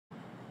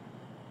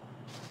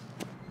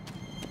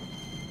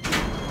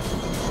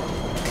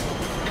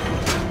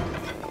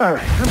All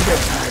right, I'm getting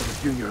tired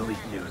of the Junior Elite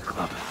News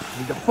Club. I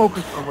need to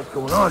focus on what's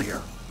going on here.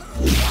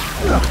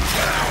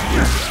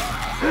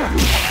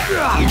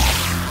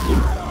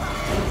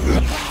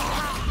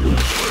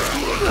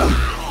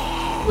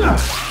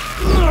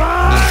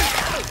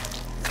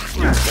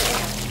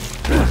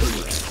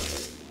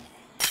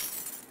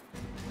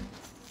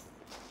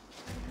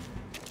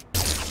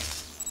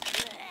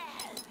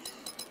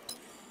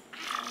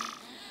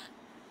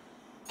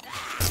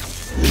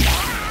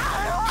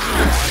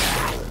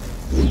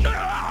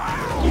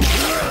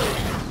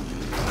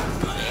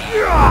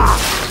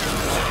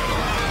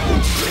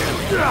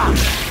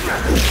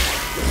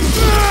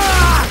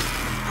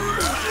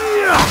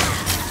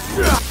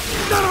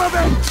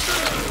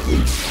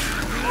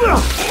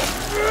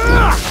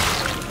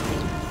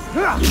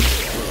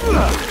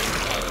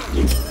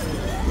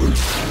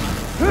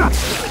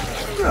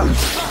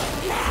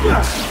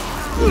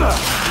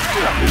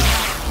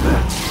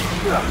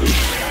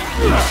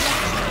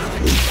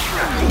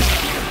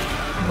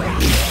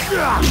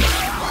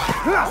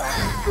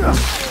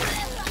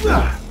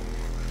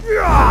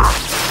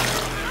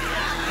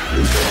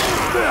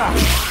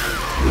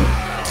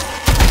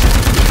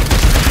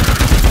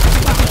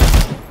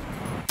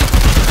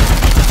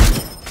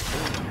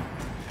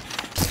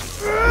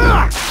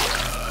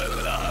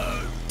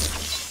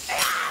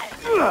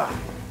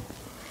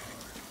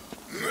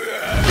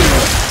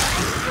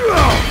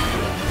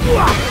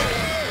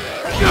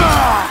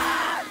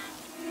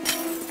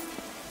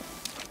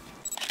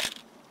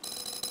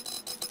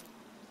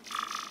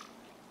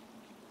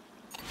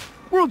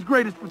 World's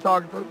greatest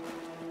photographer.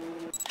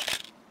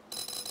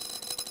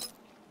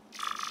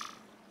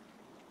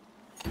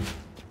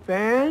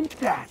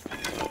 Fantastic.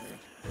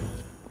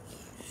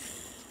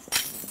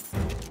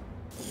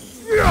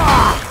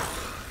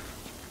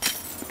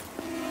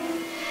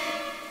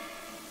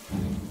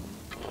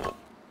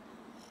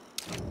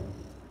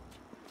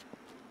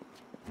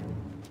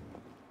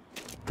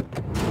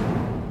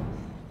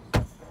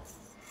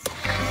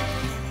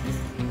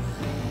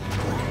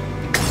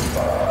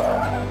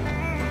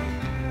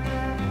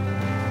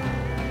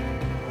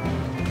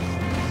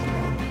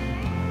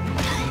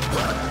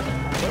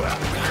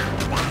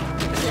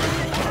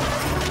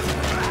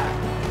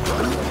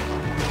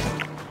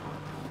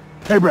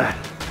 Hey, Brad.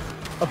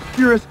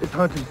 Obscurus is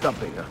hunting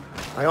something.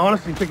 I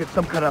honestly think it's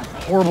some kind of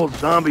horrible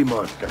zombie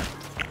monster.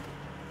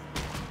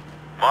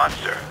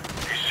 Monster?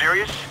 You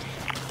serious?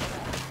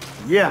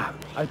 Yeah,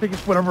 I think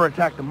it's whatever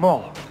attacked the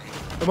mall.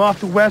 I'm off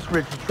to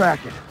Westridge to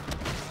track it.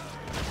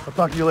 I'll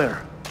talk to you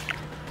later.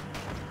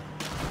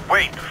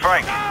 Wait,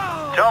 Frank.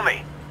 Tell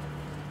me.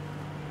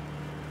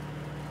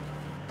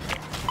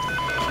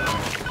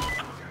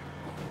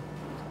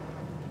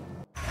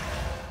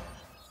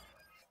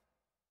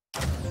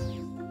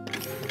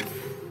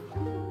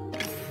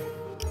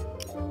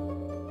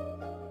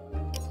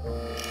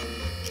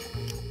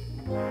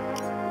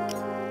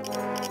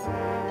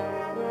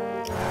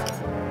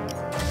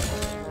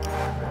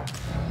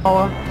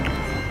 Paula?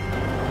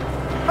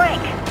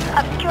 Frank,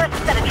 Obscurus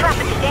set a trap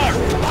at the dam.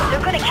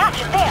 They're gonna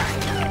catch us there.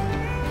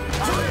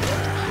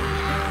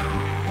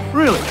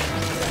 Really?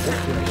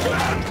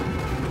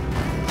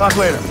 Talk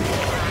later.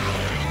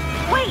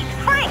 Wait,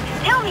 Frank,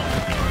 tell me.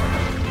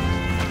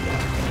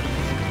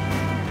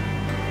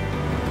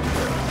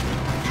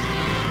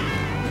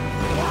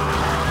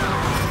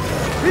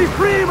 Be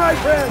free, my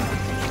friend!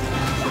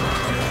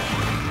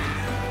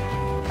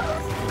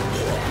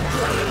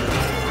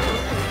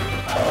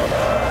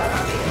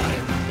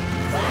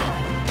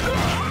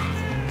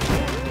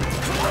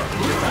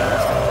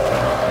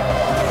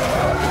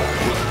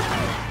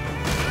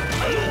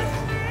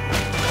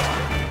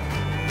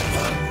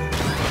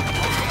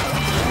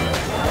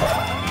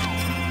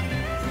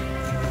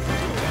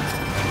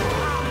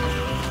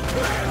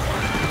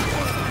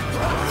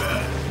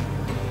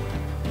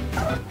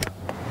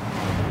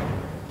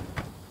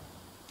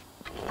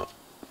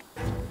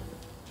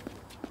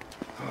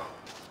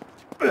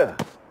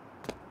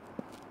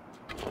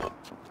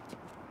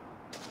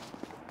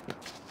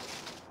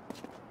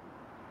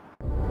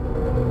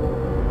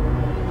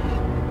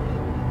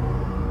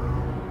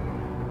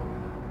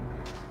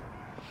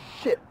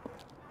 Shit.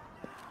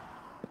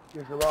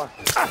 Guess I lost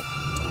it.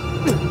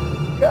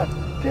 God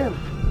damn it.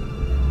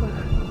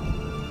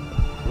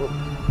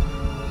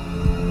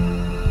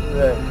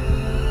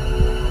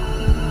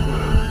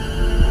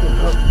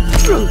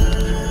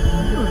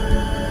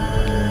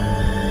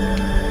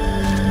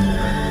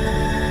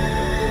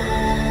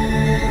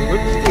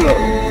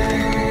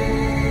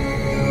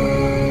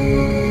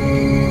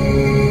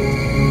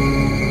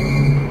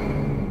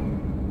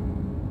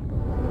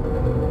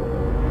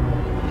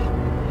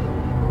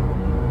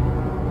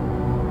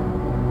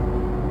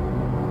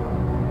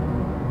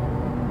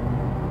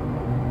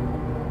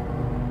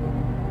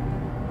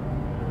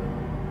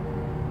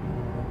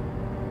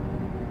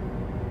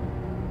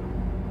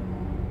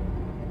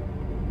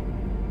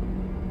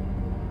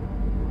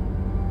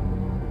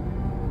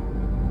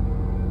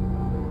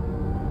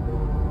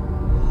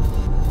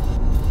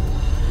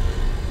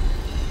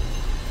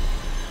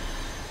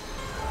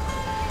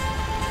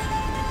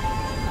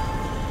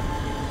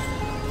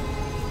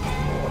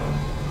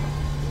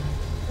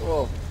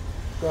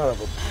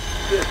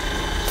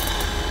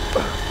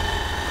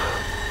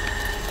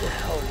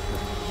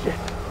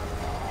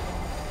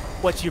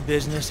 What's your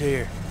business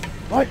here?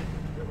 What?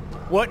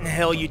 What in the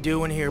hell you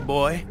doing here,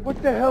 boy?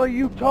 What the hell are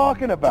you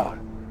talking about?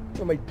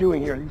 What am I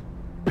doing here? These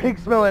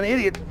pig-smelling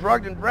idiots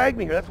drugged and dragged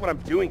me here. That's what I'm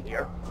doing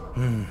here.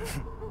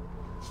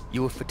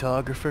 You a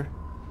photographer?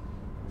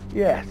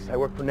 Yes, I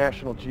work for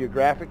National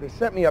Geographic. They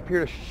sent me up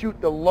here to shoot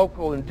the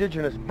local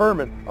indigenous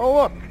vermin. Oh,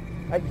 look,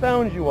 I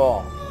found you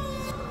all.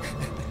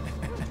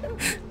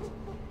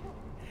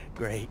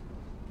 Great.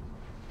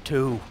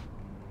 2.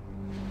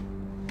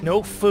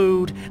 No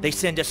food. They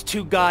send us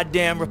 2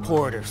 goddamn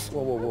reporters.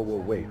 Whoa,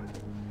 wait.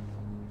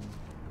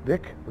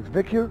 Vic? Was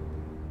Vic here?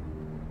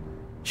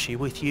 She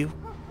with you?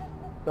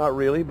 Not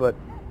really, but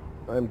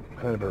I'm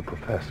kind of her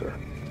professor.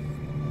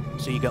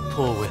 So you got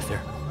pull with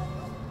her?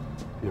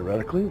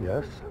 Theoretically,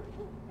 yes.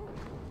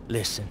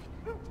 Listen.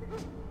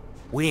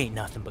 We ain't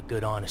nothing but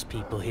good, honest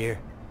people here.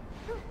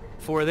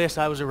 Before this,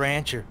 I was a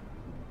rancher.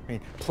 I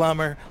mean,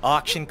 plumber,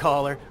 auction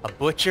caller, a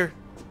butcher.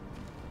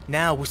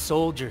 Now we're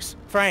soldiers.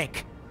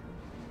 Frank,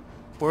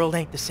 world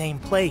ain't the same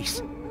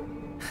place.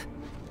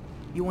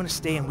 You want to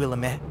stay in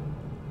Willamette?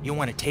 You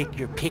want to take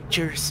your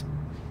pictures?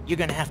 You're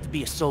gonna have to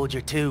be a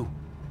soldier too.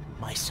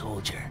 My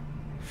soldier.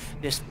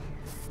 This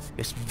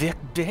Vic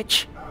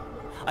bitch,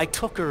 I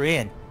took her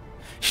in,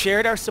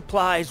 shared our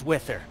supplies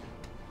with her.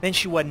 Then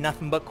she wasn't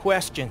nothing but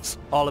questions,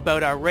 all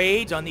about our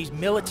raids on these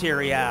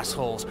military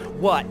assholes.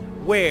 What,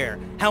 where,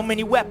 how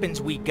many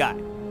weapons we got.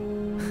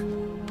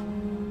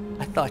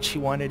 I thought she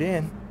wanted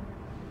in.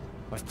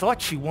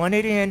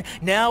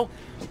 Now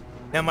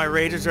my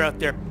raiders are out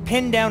there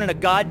pinned down in a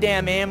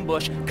goddamn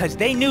ambush because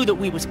they knew that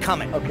we was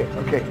coming.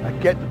 Okay, I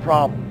get the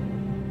problem.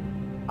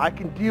 I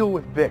can deal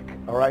with Vic,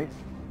 all right?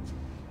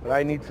 But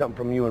I need something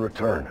from you in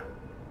return.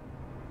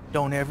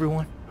 Don't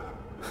everyone?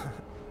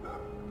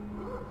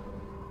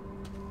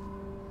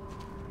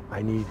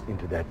 I need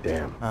into that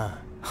dam. Now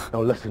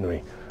listen to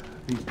me.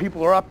 These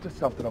people are up to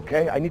something,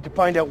 okay? I need to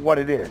find out what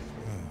it is.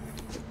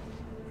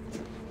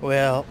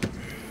 Well,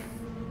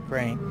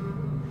 Frank,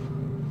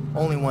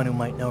 only one who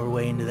might know her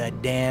way into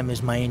that dam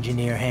is my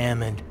engineer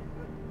Hammond.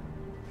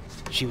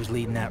 She was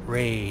leading that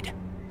raid.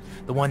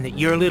 The one that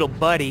your little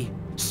buddy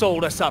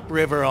sold us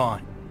upriver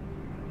on.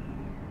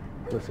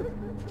 Listen,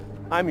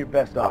 I'm your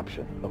best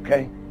option,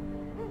 okay?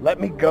 Let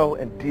me go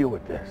and deal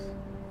with this.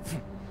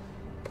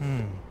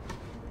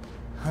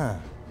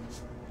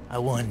 I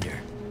wonder.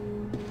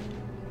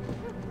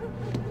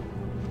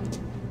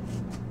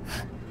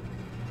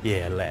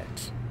 Yeah,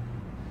 let's.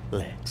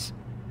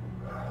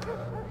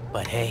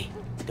 But hey,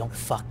 don't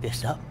fuck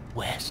this up,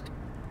 West.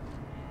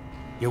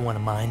 You're one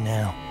of mine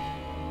now.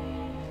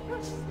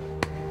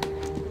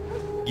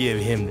 Give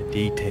him the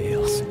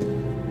details.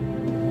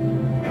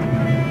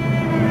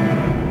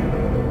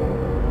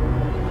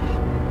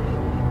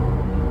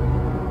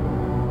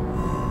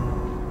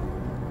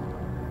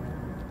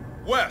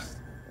 West!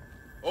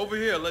 Over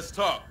here, let's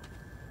talk.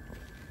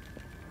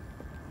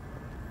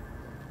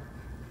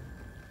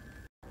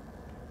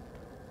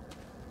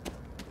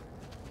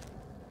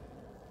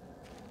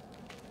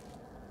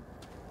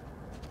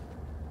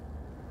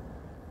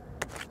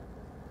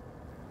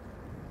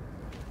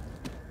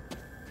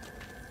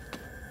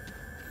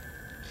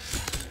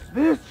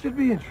 This should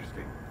be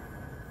interesting.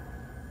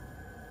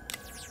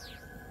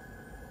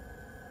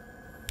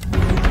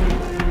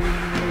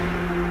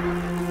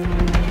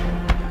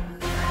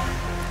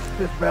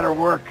 This better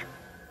work.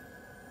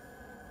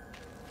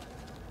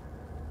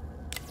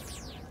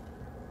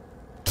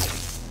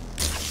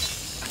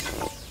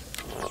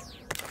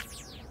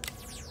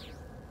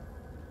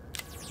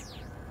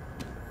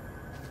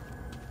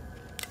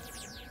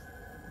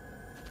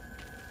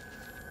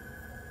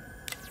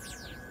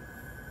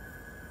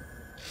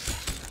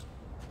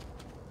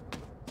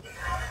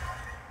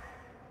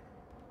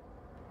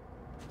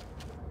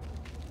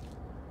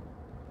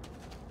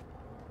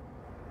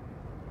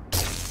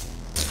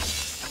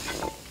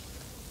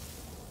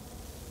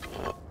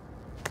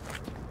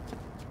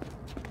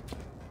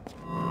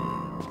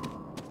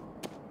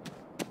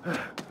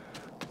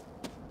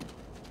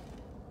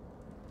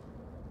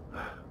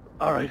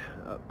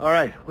 All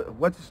right.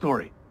 What's the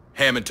story?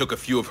 Hammond took a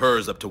few of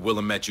hers up to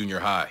Willamette Junior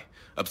High.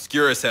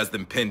 Obscurus has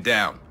them pinned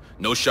down.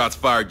 No shots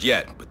fired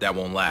yet, but that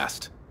won't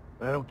last.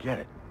 I don't get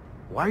it.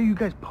 Why are you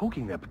guys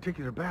poking that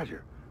particular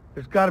badger?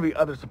 There's got to be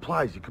other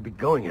supplies you could be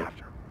going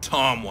after.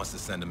 Tom wants to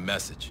send a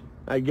message.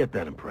 I get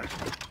that impression.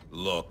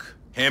 Look,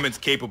 Hammond's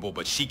capable,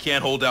 but she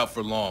can't hold out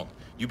for long.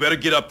 You better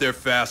get up there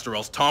fast or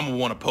else Tom will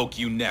want to poke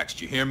you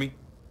next, you hear me?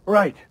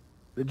 Right.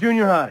 The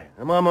junior high.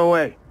 I'm on my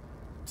way.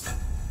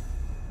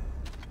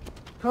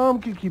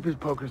 Tom can keep his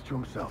pokers to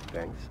himself,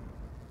 thanks.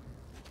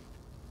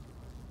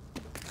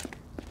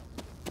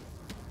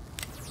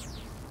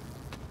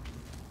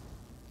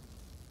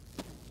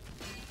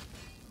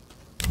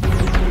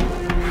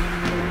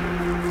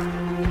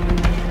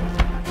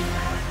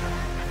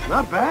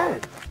 Not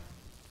bad.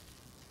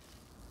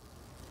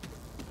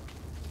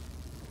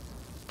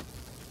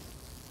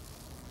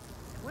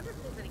 I wonder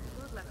if there's any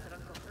food left at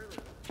Uncle Hurley's.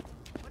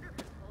 I wonder if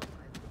it's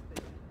qualified for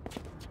food.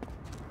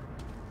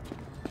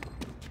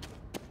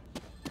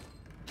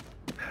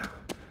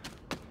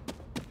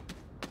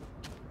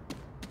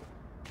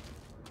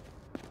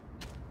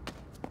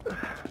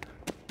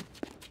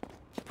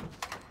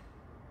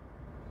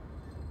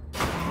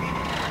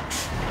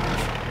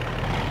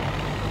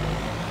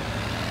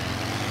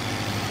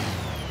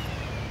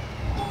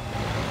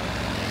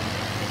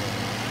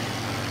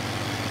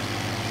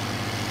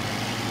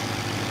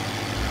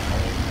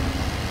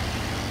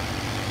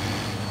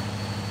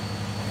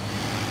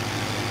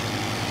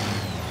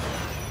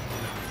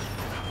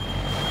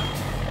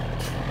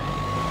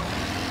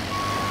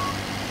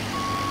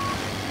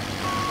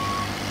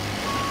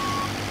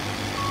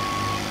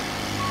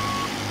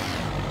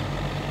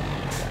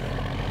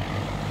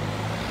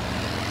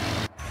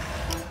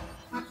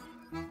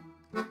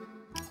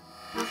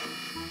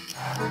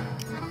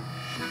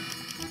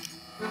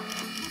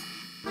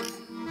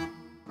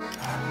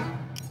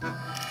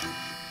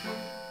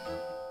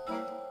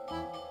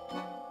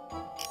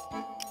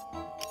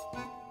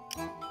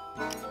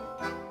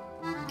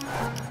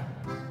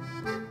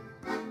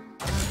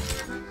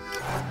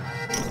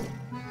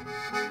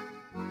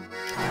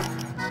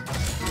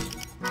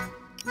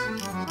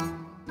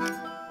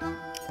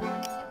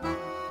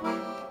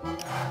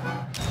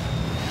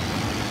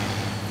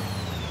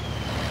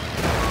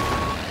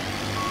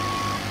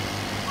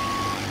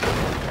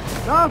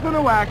 Nothing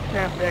a wax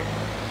can't fix.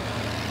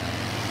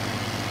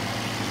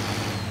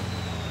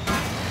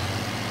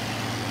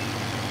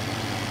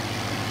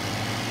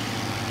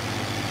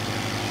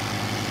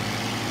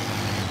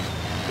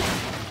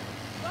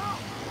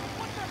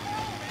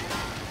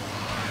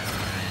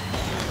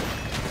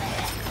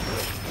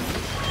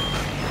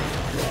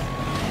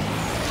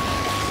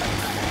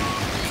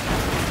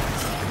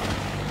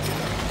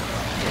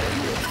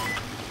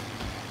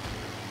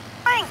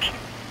 Frank!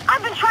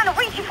 I've been trying to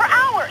reach you for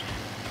hours!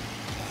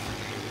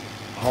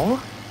 Huh?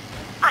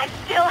 I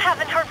still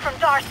haven't heard from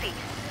Darcy.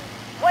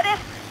 What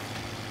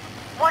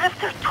if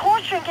they're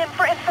torturing him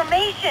for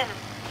information?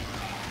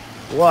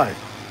 Why?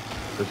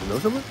 Does he know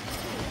someone?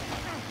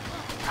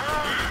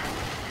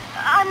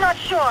 I'm not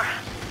sure.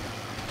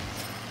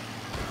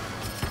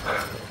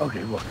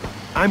 Okay, look.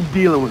 I'm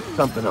dealing with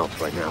something else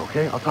right now,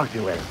 okay? I'll talk to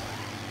you later.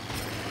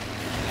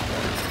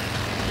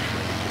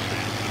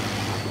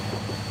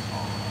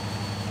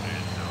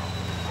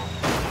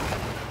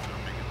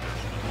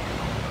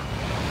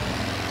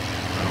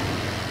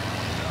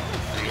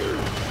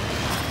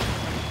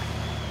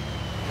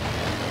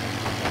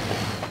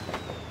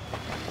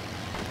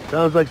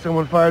 Sounds like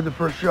someone fired the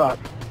first shot.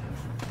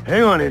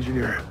 Hang on,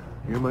 engineer.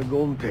 You're my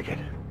golden ticket.